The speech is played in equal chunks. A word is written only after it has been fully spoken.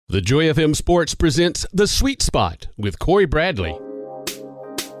The Joy FM Sports presents The Sweet Spot with Cory Bradley.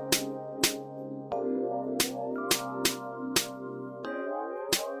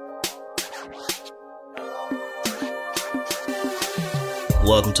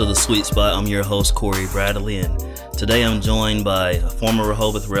 Welcome to The Sweet Spot. I'm your host, Cory Bradley, and today I'm joined by a former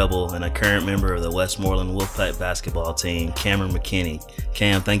Rehobeth Rebel and a current member of the Westmoreland Wolfpack basketball team, Camron Mckinney.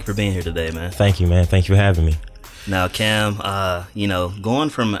 Cam, thank you for being here today, man. Thank you, man. Thank you for having me. Now, Cam, going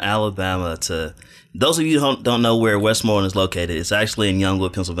from Alabama to, those of you who don't know where Westmoreland is located, it's actually in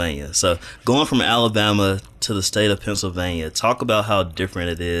Youngwood, Pennsylvania. So going from Alabama to the state of Pennsylvania, talk about how different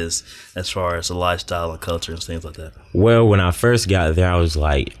it is as far as the lifestyle and culture and things like that. Well, when I first got there, I was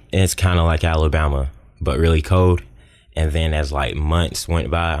like, it's kind of like Alabama, but really cold. And then as like months went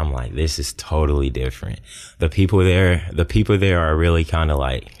by, I'm like, this is totally different. The people there are really kind of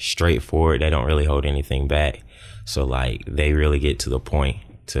like straightforward. They don't really hold anything back. So like they really get to the point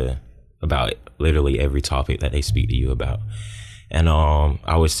about literally every topic that they speak to you about. And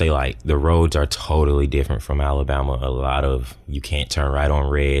I would say like the roads are totally different from Alabama. You can't turn right on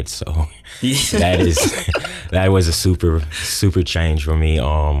red. So that was a super change for me.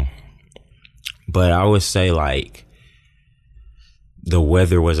 But I would say like the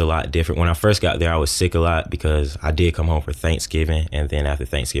weather was a lot different. When I first got there, I was sick a lot because I did come home for Thanksgiving. And then after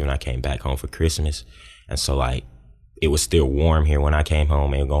Thanksgiving, I came back home for Christmas. And so like, it was still warm here when I came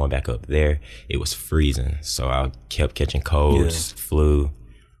home, and going back up there, it was freezing. So I kept catching colds, flu.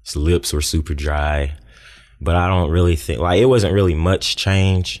 His lips were super dry. But I don't really think, like, it wasn't really much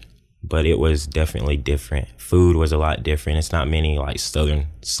change, but it was definitely different. Food was a lot different. It's not many like Southern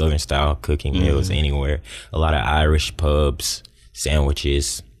style cooking meals anywhere. A lot of Irish pubs,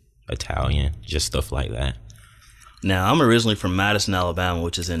 sandwiches, Italian, just stuff like that. Now, I'm originally from Madison, Alabama,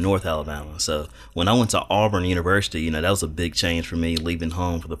 which is in North Alabama. So when I went to Auburn University, that was a big change for me, leaving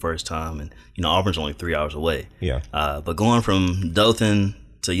home for the first time. And, Auburn's only 3 hours away. Yeah. But going from Dothan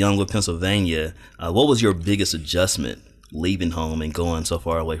to Youngwood, Pennsylvania, what was your biggest adjustment leaving home and going so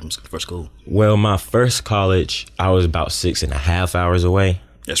far away for school? Well, my first college, I was about 6.5 hours away.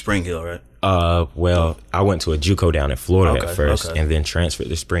 At Spring Hill, right? Well, I went to a JUCO down in Florida at first, and then transferred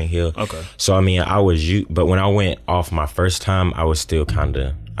to Spring Hill. Okay. So, but when I went off my first time, I was still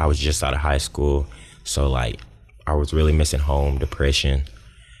I was just out of high school. So, like, I was really missing home, depression.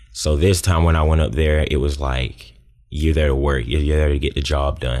 So this time when I went up there, it was like, you're there to work. You're there to get the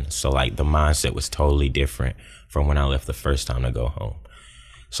job done. So, like, the mindset was totally different from when I left the first time to go home.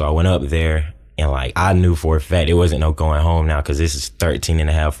 So I went up there. And like, I knew for a fact it wasn't no going home now, because this is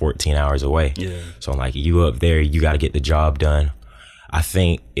 14 hours away. Yeah. So I'm like, you up there, you got to get the job done. I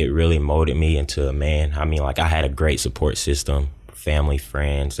think it really molded me into a man. I had a great support system, family,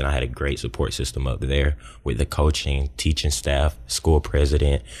 friends, and I had a great support system up there with the coaching, teaching staff, school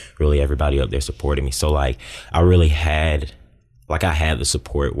president, really everybody up there supported me. So like, I had the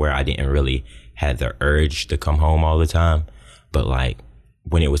support where I didn't really have the urge to come home all the time. But like,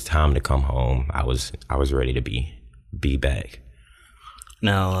 when it was time to come home, I was ready to be back.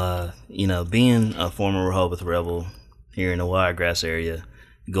 Now, being a former Rehobeth Rebel here in the Wiregrass area,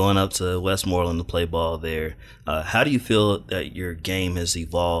 going up to Westmoreland to play ball there, how do you feel that your game has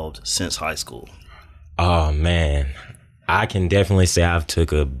evolved since high school? Oh, man. I can definitely say I've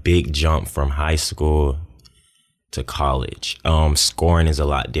took a big jump from high school to college. Scoring is a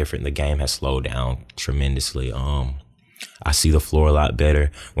lot different. The game has slowed down tremendously. I see the floor a lot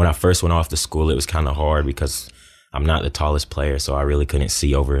better. When I first went off to school, it was kind of hard because I'm not the tallest player, so I really couldn't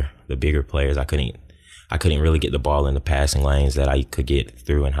see over the bigger players. I couldn't really get the ball in the passing lanes that I could get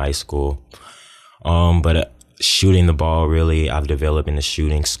through in high school. But shooting the ball, really, I've developed in the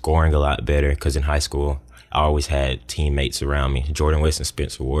shooting, scoring a lot better, because in high school, I always had teammates around me. Jordan West and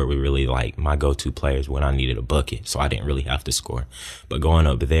Spencer Ward were really like my go-to players when I needed a bucket, so I didn't really have to score. But going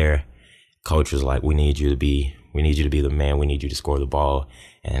up there, coach was like, we need you to be the man. We need you to score the ball.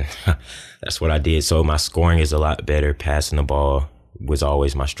 And that's what I did. So my scoring is a lot better. Passing the ball was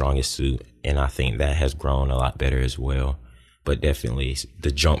always my strongest suit. And I think that has grown a lot better as well. But definitely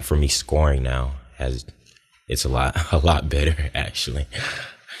the jump for me scoring now it's a lot better, actually.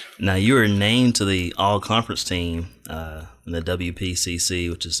 Now, you were named to the all-conference team in the WPCC,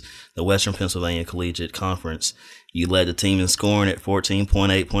 which is the Western Pennsylvania Collegiate Conference. You led the team in scoring at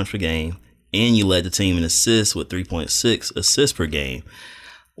 14.8 points per game. And you led the team in assists with 3.6 assists per game.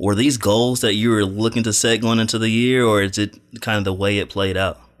 Were these goals that you were looking to set going into the year, or is it kind of the way it played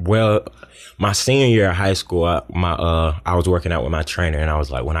out? Well, my senior year of high school, I was working out with my trainer, and I was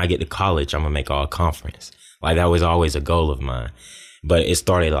like, when I get to college, I'm going to make all conference. Like, that was always a goal of mine. But it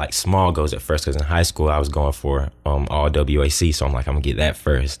started like small goals at first, because in high school I was going for all WAC. So I'm like, I'm gonna get that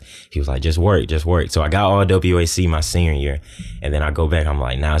first. He was like, just work. So I got all WAC my senior year, and then I go back. I'm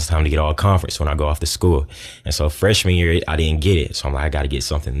like, now it's time to get all conference when I go off to school. And so freshman year I didn't get it, so I'm like, I got to get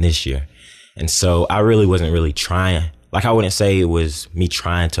something this year. And so I really wasn't really trying. Like, I wouldn't say it was me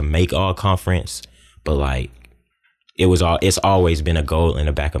trying to make all conference, but like it's always been a goal in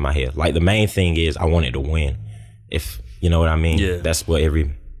the back of my head. Like, the main thing is I wanted to win. If you know what I mean? Yeah. That's what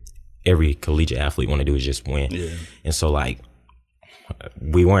every collegiate athlete want to do, is just win. Yeah. And so like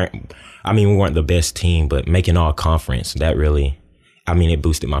we weren't the best team, but making all conference, that really, it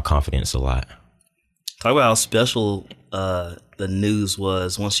boosted my confidence a lot. Talk about how special the news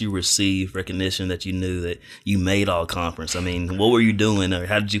was once you received recognition that you knew that you made all conference. What were you doing, or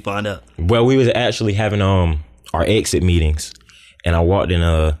how did you find out? Well, we was actually having our exit meetings, and I walked in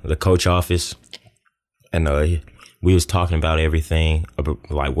the coach office, and we was talking about everything,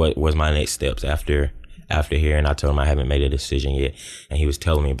 like what was my next steps after here. And I told him I haven't made a decision yet. And he was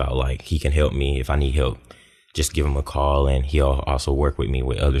telling me about, like, he can help me if I need help. Just give him a call, and he'll also work with me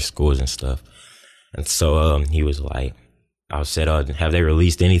with other schools and stuff. And so he was like, I said, have they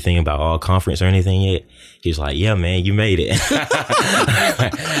released anything about all conference or anything yet? He was like, yeah, man, you made it.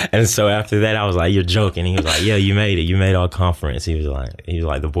 And so after that, I was like, you're joking. He was like, yeah, you made it. You made all conference. He was like,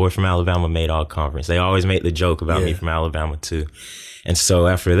 the boy from Alabama made all conference. They always make the joke about me from Alabama too. And so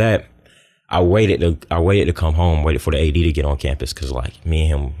after that, I waited to come home, waited for the AD to get on campus, because like me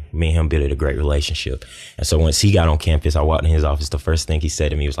and him built a great relationship. And so once he got on campus, I walked in his office. The first thing he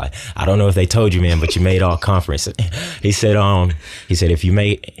said to me was like, I don't know if they told you, man, but you made all conference. He said, now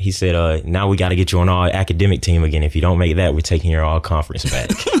we got to get you on all academic team again. If you don't make that, we're taking your all conference back.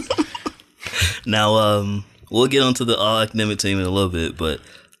 Now, we'll get onto the all academic team in a little bit, but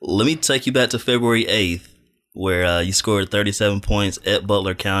let me take you back to February 8th. Where you scored 37 points at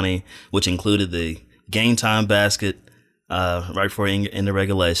Butler County, which included the game time basket right before in the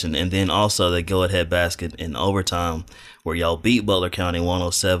regulation, and then also the go-ahead basket in overtime, where y'all beat Butler County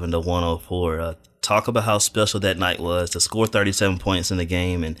 107-104. Talk about how special that night was to score 37 points in the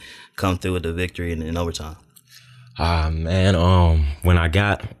game and come through with the victory in overtime. Where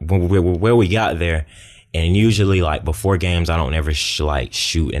we got there. And usually, like, before games, I don't ever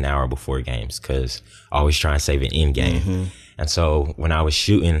shoot an hour before games, because I always try and save it in game. Mm-hmm. And so when I was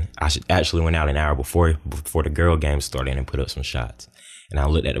shooting, I actually went out an hour before the girl game started and put up some shots. And I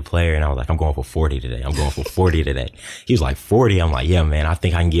looked at the player and I was like, I'm going for 40 today. He was like, 40? I'm like, yeah, man, I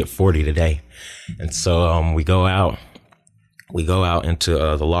think I can get 40 today. And so we go out into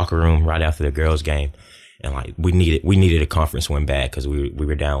the locker room right after the girls game. And like we needed a conference win bad, because we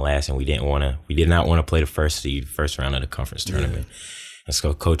were down last, and we did not want to play the first round of the conference tournament. Yeah. And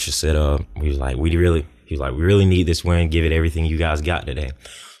so coach said, we really need this win. Give it everything you guys got today.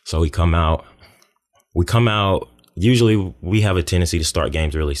 So we come out. Usually we have a tendency to start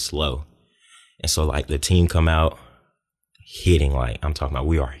games really slow, and so like the team come out hitting. Like I'm talking about,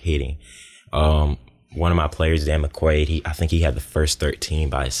 we are hitting. One of my players, Dan McQuaid, I think he had the first 13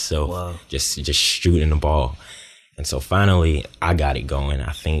 by himself. Wow. Just shooting the ball. And so finally I got it going.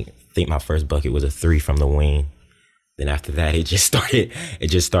 I think my first bucket was a 3 from the wing. Then after that it just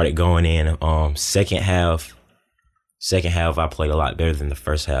started going in. Second half I played a lot better than the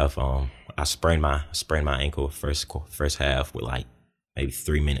first half. I sprained my ankle first half with like maybe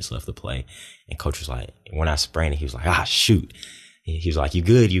 3 minutes left to play. And coach was like, when I sprained it, he was like, shoot. He was like, you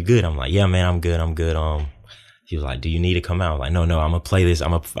good? I'm like, yeah, man, I'm good. He was like, do you need to come out? I was like, no, I'm gonna play this.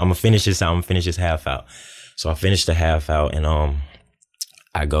 I'm gonna finish this out. I'm gonna finish this half out. So I finished the half out, and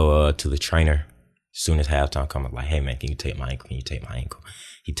I go to the trainer as soon as halftime come. I'm like, hey man, can you tape my ankle?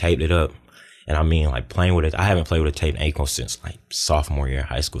 He taped it up, and like playing with it. I haven't played with a taped ankle since like sophomore year of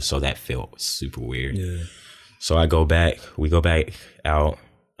high school, so that felt super weird. Yeah. So we go back out.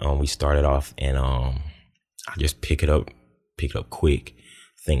 We started off, and I just pick it up quick.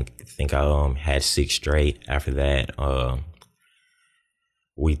 Think I had 6 straight. After that,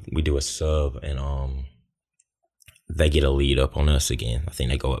 we do a sub, and they get a lead up on us again. I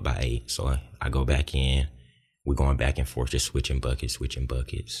think they go up by 8. So I go back in. We're going back and forth, just switching buckets.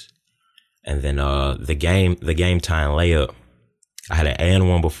 And then the game time layup, I had an and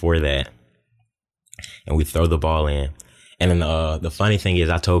one before that, and we throw the ball in. And then the funny thing is,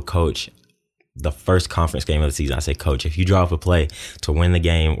 I told coach, the first conference game of the season, I said, coach, if you draw up a play to win the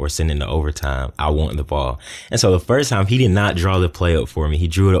game or send into overtime, I want the ball. And so the first time, he did not draw the play up for me. He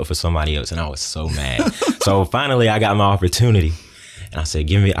drew it up for somebody else, and I was so mad. So finally, I got my opportunity, and I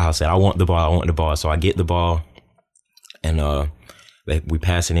said, I want the ball. So I get the ball, and we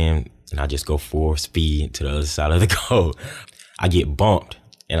pass it in, and I just go full speed to the other side of the goal. I get bumped,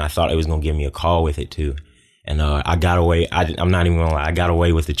 and I thought it was gonna give me a call with it too. And I got away. I'm not even gonna lie. I got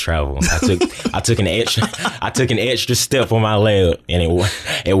away with the travel. I took an extra step on my layup, and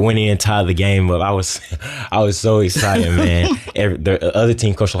it went in and tied the game up. I was so excited, man. The other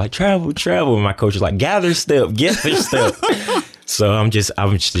team coach was like, travel. And my coach was like, gather step. So I'm just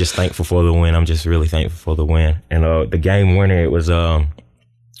thankful for the win. I'm just really thankful for the win. And the game winner, it was the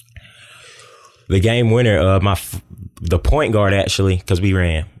game winner. The point guard actually, because we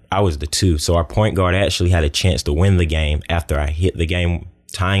ran. I was the 2. So our point guard actually had a chance to win the game after I hit the game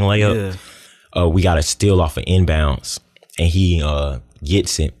tying layup. Yeah. We got a steal off of inbounds, and he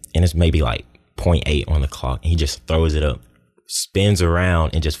gets it, and it's maybe like 0.8 on the clock. And he just throws it up, spins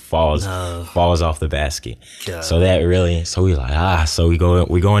around, and just falls off the basket. God. So that really, so we like, so we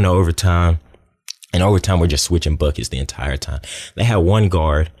go into overtime. And overtime, we're just switching buckets the entire time. They had one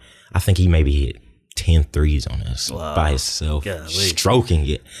guard, I think he maybe hit 10 threes on us by himself, stroking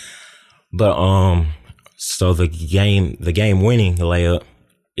it. But so the game winning layup,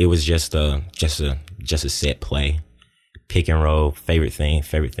 it was just a set play, pick and roll, favorite thing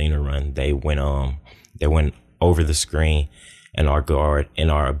to run. They went over the screen, and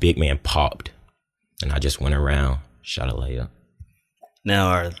our big man popped, and I just went around, shot a layup. Now,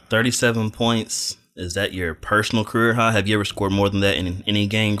 our 37 points, is that your personal career high? Have you ever scored more than that in any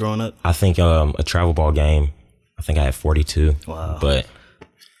game growing up? I think a travel ball game, I think I had 42. Wow. But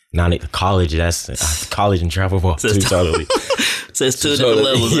not at college, that's college and travel ball too, totally. So it's two different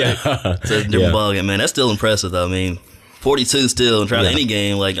levels. Yeah. So it's a different ball game, man. That's still impressive, though. I mean, 42 still, and trying any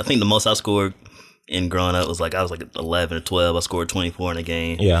game. Like, I think the most I scored in growing up was like 11 or 12. I scored 24 in a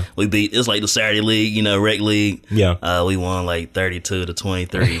game. Yeah. It's like the Saturday league, rec league. Yeah. We won like 32 to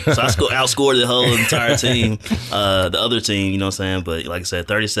 23. So I outscored the whole entire team, the other team, you know what I'm saying? But like I said,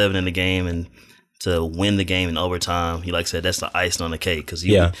 37 in the game, and to win the game in overtime, like I said, that's the icing on the cake, because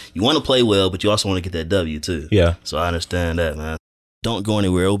you want to play well, but you also want to get that W too. Yeah. So I understand that, man. Don't go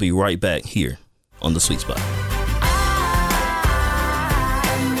anywhere. We'll be right back here on The Sweet Spot.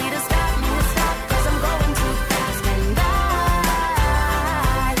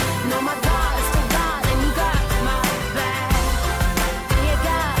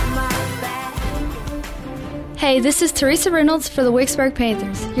 Hey, this is Teresa Reynolds for the Wicksburg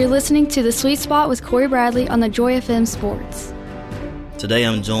Panthers. You're listening to The Sweet Spot with Cory Bradley on the Joy FM Sports. Today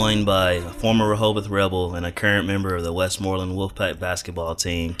I'm joined by a former Rehobeth Rebel and a current member of the Westmoreland Wolfpack basketball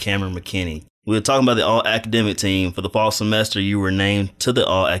team, Camron Mckinney. We were talking about the all-academic team. For the fall semester, you were named to the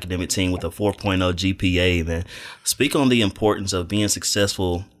all-academic team with a 4.0 GPA, man. Speak on the importance of being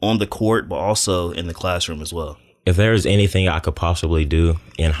successful on the court, but also in the classroom as well. If there was anything I could possibly do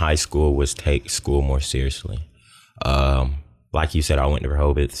in high school, was take school more seriously. Like you said, I went to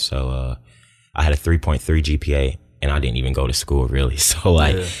Rehobeth, so I had a 3.3 GPA, and I didn't even go to school really. So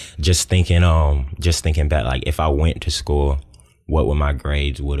just thinking back, like if I went to school, what would my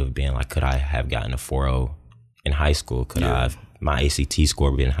grades would have been? Like, could I have gotten a 4.0 in high school? Could my ACT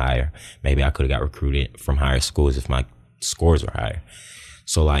score been higher? Maybe I could have got recruited from higher schools if my scores were higher.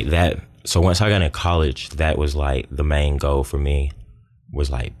 So like that. So once I got into college, that was like the main goal for me. Was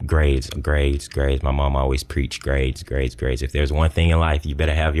like grades. My mom always preached grades. If there's one thing in life, you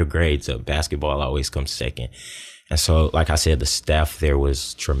better have your grades up. Basketball always comes second. And so, like I said, the staff there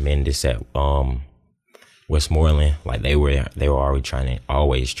was tremendous at Westmoreland. Like they were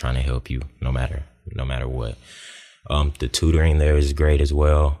always trying to help you, no matter what. The tutoring there is great as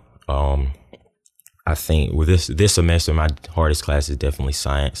well. I think with this semester, my hardest class is definitely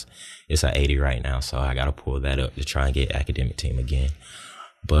science. It's at 80 right now, so I got to pull that up to try and get academic team again.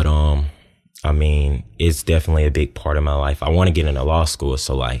 But, I mean, it's definitely a big part of my life. I want to get into law school,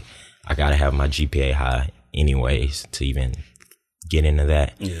 so, like, I got to have my GPA high anyways to even get into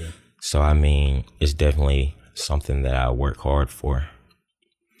that. Yeah. So, I mean, it's definitely something that I work hard for.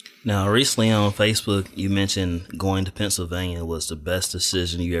 Now, recently on Facebook, you mentioned going to Pennsylvania was the best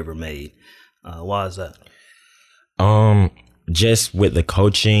decision you ever made. Why is that? Just with the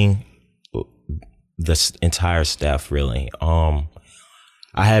coaching, the entire staff, really.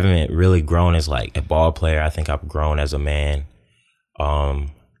 I haven't really grown as like a ball player. I think I've grown as a man.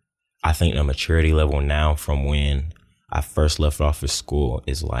 I think the maturity level now from when I first left off of school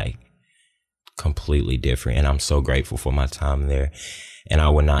is like completely different, and I'm so grateful for my time there. And I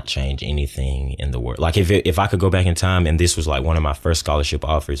would not change anything in the world. Like if I could go back in time and this was like one of my first scholarship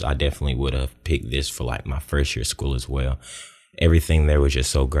offers, I definitely would have picked this for like my first year of school as well. Everything there was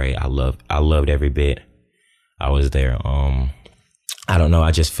just so great. I loved every bit I was there. I don't know. I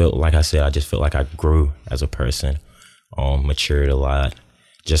just felt like I grew as a person, matured a lot,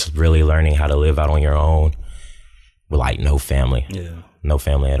 just really learning how to live out on your own, with like no family. Yeah. No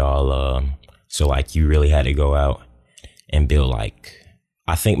family at all. So like you really had to go out and build like,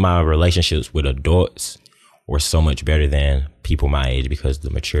 I think my relationships with adults were so much better than people my age because the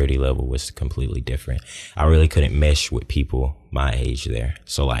maturity level was completely different. I really couldn't mesh with people my age there.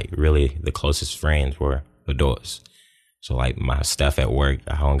 So like really the closest friends were adults. So like my staff at work,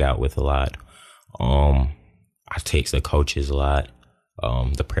 I hung out with a lot. I text the coaches a lot.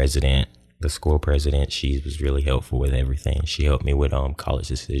 The president, the school president, she was really helpful with everything. She helped me with college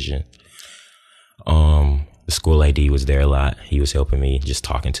decision. The school AD was there a lot. He was helping me, just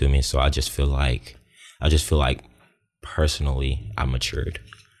talking to me. So I just feel like personally I matured.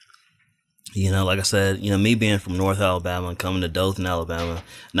 Like I said, me being from North Alabama and coming to Dothan, Alabama,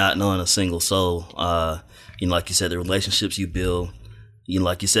 not knowing a single soul, like you said, the relationships you build,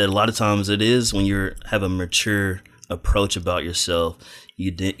 like you said, a lot of times it is when you have a mature approach about yourself,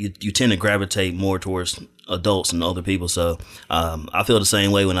 you tend to gravitate more towards adults and older people. So I feel the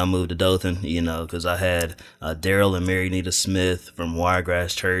same way when I moved to Dothan, because I had Daryl and Mary Nita Smith from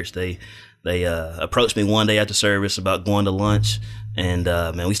Wiregrass Church. They approached me one day after service about going to lunch. And,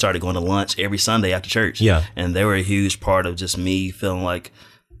 man, we started going to lunch every Sunday after church. Yeah. And they were a huge part of just me feeling like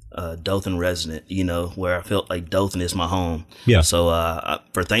Dothan resident, where I felt like Dothan is my home. Yeah. So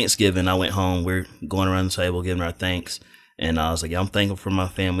for Thanksgiving, I went home. We're going around the table giving our thanks. And I was like, I'm thankful for my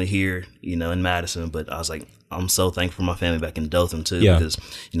family here, in Madison. But I was like, I'm so thankful for my family back in Dothan, too. Yeah. Because,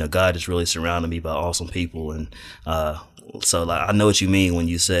 God has really surrounded me by awesome people. And so like, I know what you mean when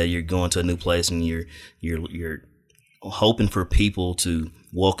you said you're going to a new place and you're hoping for people to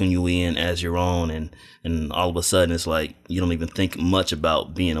welcome you in as your own, and all of a sudden it's like you don't even think much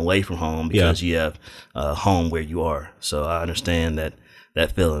about being away from home because you have home where you are. So I understand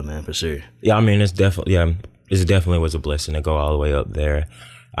that feeling, man, for sure. Yeah, I mean, it definitely was a blessing to go all the way up there.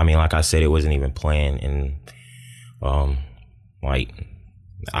 I mean, like I said, it wasn't even planned, and like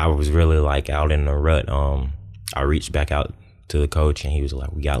I was really like out in the rut. I reached back out to the coach and he was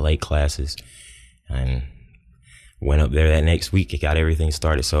like, we got late classes, and went up there that next week. It got everything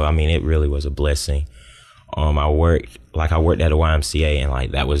started. So, I mean, it really was a blessing. I worked at a YMCA, and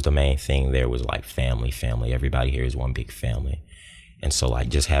like that was the main thing there was like family. Everybody here is one big family. And so like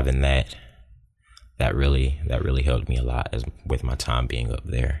just having that really helped me a lot with my time being up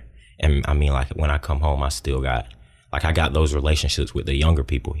there. And I mean, like when I come home, I still got, like I got those relationships with the younger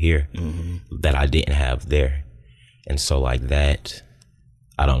people here that I didn't have there. And so like that,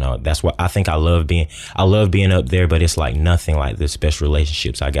 I don't know. That's what I think I love being up there, but it's like nothing like the special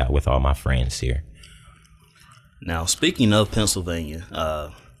relationships I got with all my friends here. Now, speaking of Pennsylvania,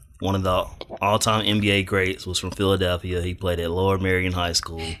 one of the all-time NBA greats was from Philadelphia. He played at Lower Merion High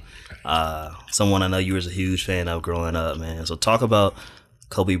School. Someone I know you was a huge fan of growing up, man. So talk about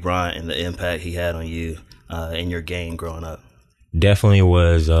Kobe Bryant and the impact he had on you in your game growing up. Definitely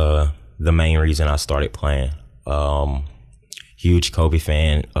was the main reason I started playing. Huge Kobe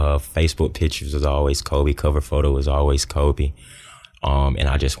fan. Facebook pictures was always Kobe. Cover photo was always Kobe. And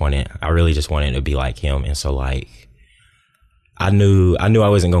I really just wanted to be like him. And so like, I knew I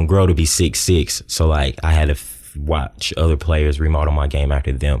wasn't going to grow to be 6'6". So like I had to watch other players remodel my game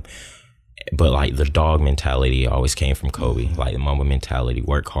after them. But like the dog mentality always came from Kobe, like the Mamba mentality,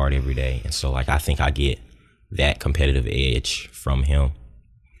 work hard every day. And so like, I think I get that competitive edge from him.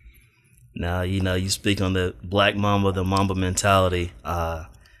 Now, you speak on the Black Mamba, the Mamba mentality.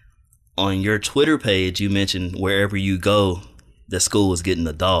 On your Twitter page, you mentioned wherever you go, the school is getting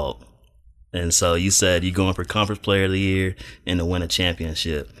a dog. And so you said you're going for Conference Player of the Year and to win a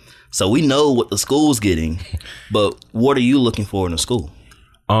championship. So we know what the school's getting, but what are you looking for in the school?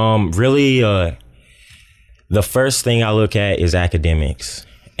 Really, the first thing I look at is academics.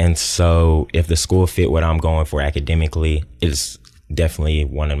 And so if the school fit what I'm going for academically, it's definitely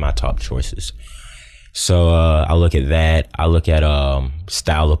one of my top choices. So I look at that. I look at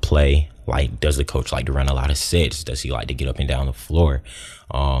style of play. Like, does the coach like to run a lot of sets? Does he like to get up and down the floor?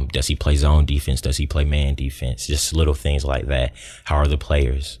 Does he play zone defense? Does he play man defense? Just little things like that. How are the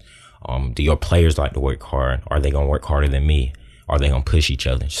players? Do your players like to work hard? Are they going to work harder than me? Are they going to push each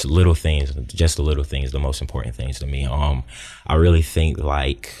other? Just little things. Just the little things, the most important things to me. I really think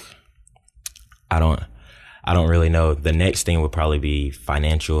like, I don't really know. The next thing would probably be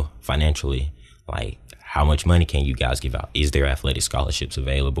financially. Like, how much money can you guys give out? Is there athletic scholarships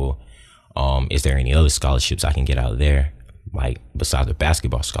available? Is there any other scholarships I can get out there, like besides the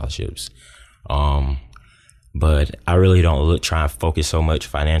basketball scholarships? But I really don't try and focus so much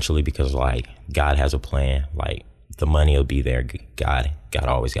financially because like God has a plan. Like the money will be there. God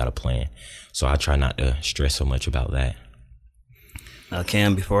always got a plan. So I try not to stress so much about that. Now,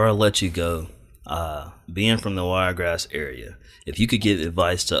 Cam, before I let you go, being from the Wiregrass area, if you could give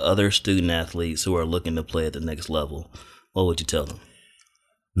advice to other student athletes who are looking to play at the next level, what would you tell them?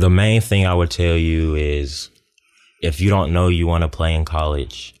 The main thing I would tell you is, if you don't know you want to play in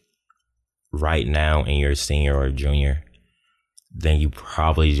college right now and you're a senior or a junior, then you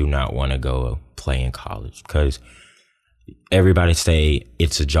probably do not want to go play in college, because everybody say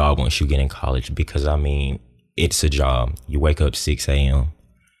it's a job once you get in college, because I mean, it's a job. You wake up 6 a.m.,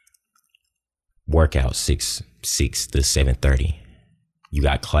 workout 6 to 7:30. You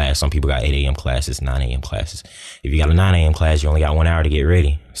got class. Some people got 8 a.m. classes, 9 a.m. classes. If you got a 9 a.m. class, you only got 1 hour to get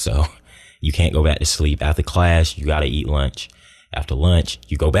ready. So you can't go back to sleep. After class, you got to eat lunch. After lunch,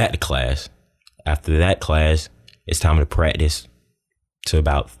 you go back to class. After that class, it's time to practice to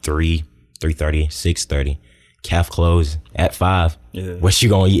about 3:30, 6:30. Calf close at 5. Yeah. What you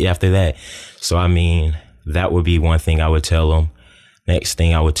going to eat after that? So, I mean, that would be one thing I would tell them. Next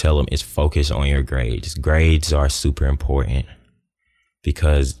thing I would tell them is focus on your grades. Grades are super important,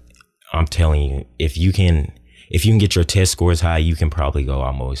 because I'm telling you, if you can get your test scores high, you can probably go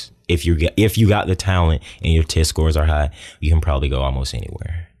almost, if you got the talent and your test scores are high, you can probably go almost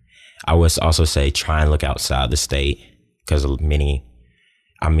anywhere. I would also say try and look outside the state, because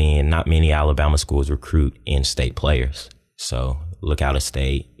not many Alabama schools recruit in-state players. So look out of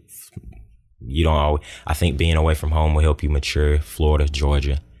state. I think being away from home will help you mature. Florida,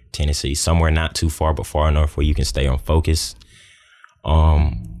 Georgia, Tennessee, somewhere not too far but far enough where you can stay on focus.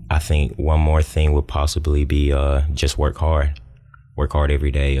 I think one more thing would possibly be just work hard. Work hard every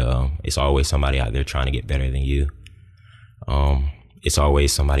day. It's always somebody out there trying to get better than you. It's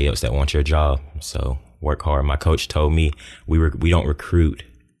always somebody else that wants your job. So work hard. My coach told me we don't recruit.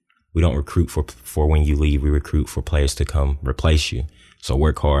 We don't recruit for when you leave. We recruit for players to come replace you. So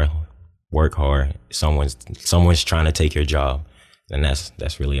work hard. Work hard. Someone's trying to take your job, and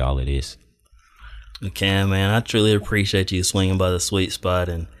that's really all it is. Cam, man, I truly appreciate you swinging by the Sweet Spot,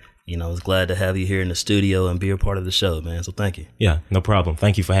 and I was glad to have you here in the studio and be a part of the show, man. So thank you. Yeah, no problem.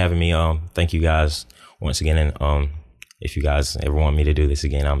 Thank you for having me. Thank you guys once again, and if you guys ever want me to do this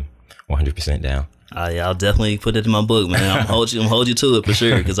again, I'm 100% down. Yeah, I'll definitely put it in my book, man. I'm hold you to it for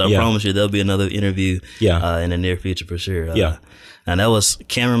sure, because I promise you there'll be another interview in the near future for sure. And that was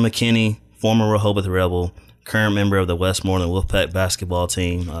Camron Mckinney, former Rehobeth Rebel, current member of the Westmoreland Wolfpack basketball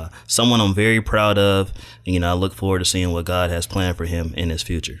team, someone I'm very proud of, and I look forward to seeing what God has planned for him in his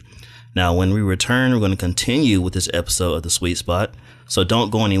future. Now, when we return, we're going to continue with this episode of The Sweet Spot, so don't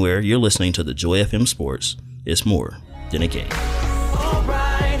go anywhere. You're listening to the Joy FM Sports. It's more than a game. All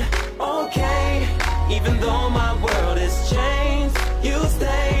right, okay, even though my world has changed, you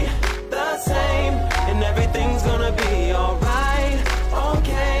stay the same, and everything's gonna be all right,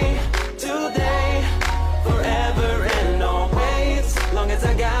 okay, today, forever and always, long as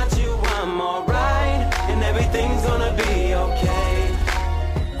I got you, I'm all right, and everything's gonna be okay.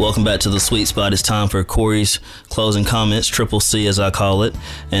 Welcome back to The Sweet Spot. It's time for Cory's closing comments, Triple C as I call it,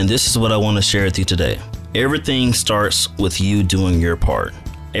 and this is what I want to share with you today. Everything starts with you doing your part.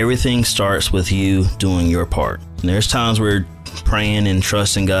 Everything starts with you doing your part. And there's times we're praying and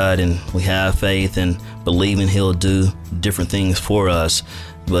trusting God, and we have faith and believing He'll do different things for us.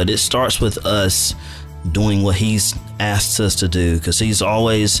 But it starts with us doing what He's asked us to do, because He's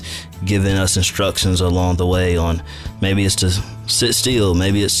always giving us instructions along the way on, maybe it's to sit still,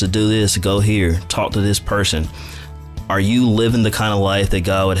 maybe it's to do this, go here, talk to this person. Are you living the kind of life that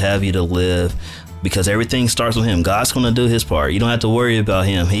God would have you to live? Because everything starts with Him. God's going to do His part. You don't have to worry about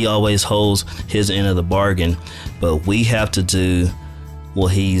Him. He always holds His end of the bargain. But we have to do what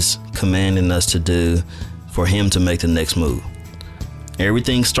He's commanding us to do for Him to make the next move.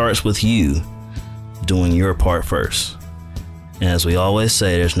 Everything starts with you doing your part first. And as we always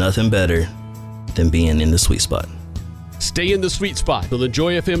say, there's nothing better than being in the sweet spot. Stay in the sweet spot on the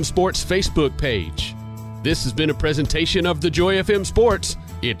Joy FM Sports Facebook page. This has been a presentation of the Joy FM Sports.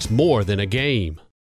 It's more than a game.